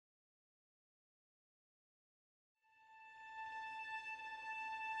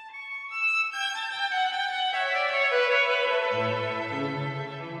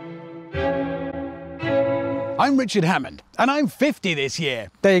I'm Richard Hammond, and I'm 50 this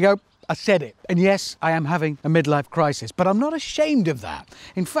year. There you go, I said it. And yes, I am having a midlife crisis, but I'm not ashamed of that.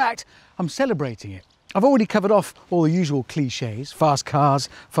 In fact, I'm celebrating it. I've already covered off all the usual cliches, fast cars,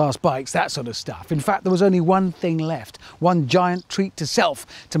 fast bikes, that sort of stuff. In fact, there was only one thing left, one giant treat to self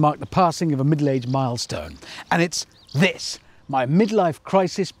to mark the passing of a middle-age milestone. And it's this, my midlife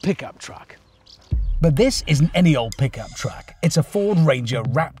crisis pickup truck. But this isn't any old pickup truck. It's a Ford Ranger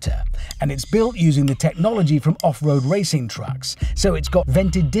Raptor, and it's built using the technology from off-road racing trucks. So it's got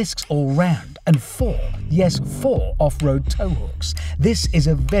vented discs all round and four off-road tow hooks. This is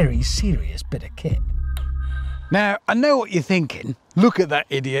a very serious bit of kit. Now, I know what you're thinking. Look at that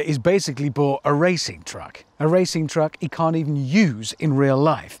idiot, he's basically bought a racing truck. A racing truck he can't even use in real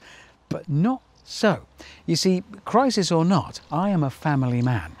life. But not so. You see, crisis or not, I am a family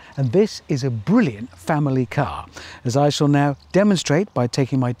man, and this is a brilliant family car, as I shall now demonstrate by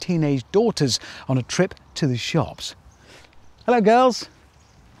taking my teenage daughters on a trip to the shops. Hello, girls.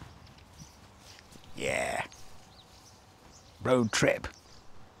 Yeah. Road trip.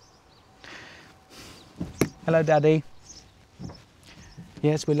 Hello, Daddy.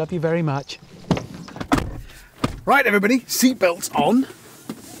 Yes, we love you very much. Right, everybody, seatbelts on.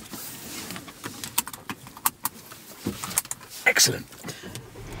 Excellent.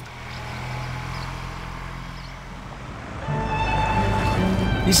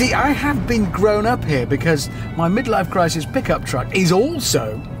 You see, I have been grown up here because my midlife crisis pickup truck is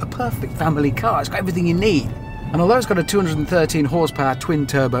also a perfect family car. It's got everything you need. And although it's got a 213 horsepower twin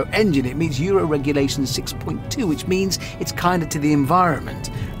turbo engine, it meets Euro regulation 6.2, which means it's kinder to the environment.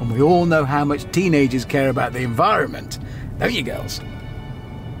 And we all know how much teenagers care about the environment, don't you, girls?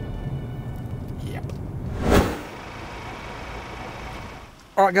 Yep.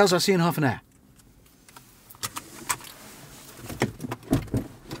 All right, girls, I'll see you in half an hour.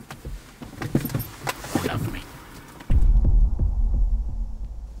 Love me.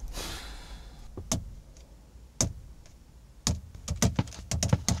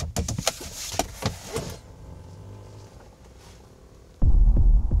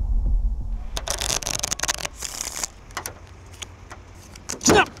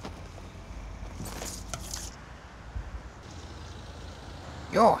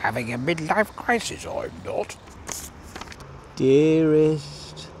 You're having a midlife crisis, I'm not.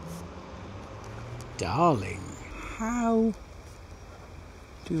 Dearest, darling, how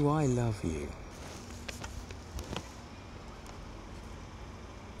do I love you?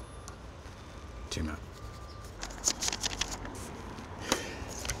 Timo.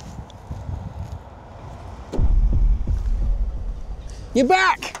 You're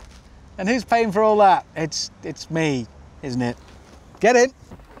back! And who's paying for all that? It's me, isn't it? Get in.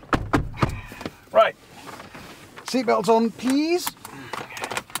 Right. Seatbelts on, please.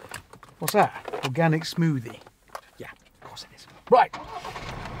 What's that? Organic smoothie. Yeah, of course it is. Right.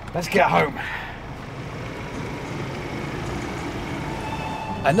 Let's get home.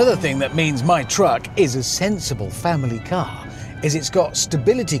 Another thing that means my truck is a sensible family car is it's got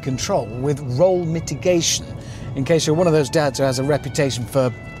stability control with roll mitigation, in case you're one of those dads who has a reputation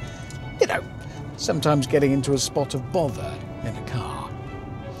for, you know, sometimes getting into a spot of bother in a car.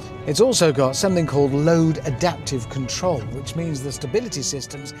 It's also got something called load adaptive control, which means the stability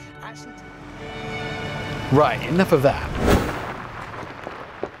systems actually... Right, enough of that.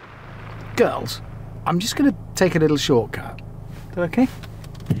 Girls, I'm just going to take a little shortcut. Is that okay?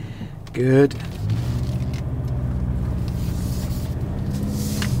 Good.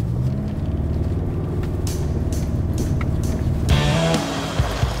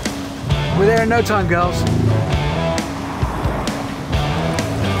 We're there in no time, girls.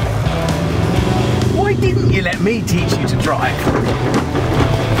 Why didn't you let me teach you to drive?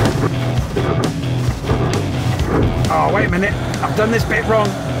 Oh, wait a minute. I've done this bit wrong.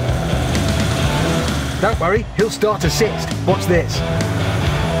 Don't worry, he'll start assist. Watch this.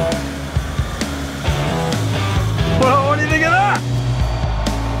 Well, what do you think of that?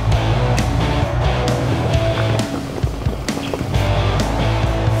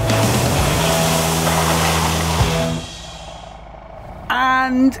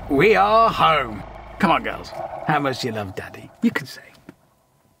 And we are home. Come on, girls. How much do you love Daddy? You can say.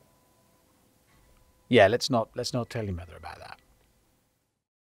 Yeah, let's not tell your mother about that.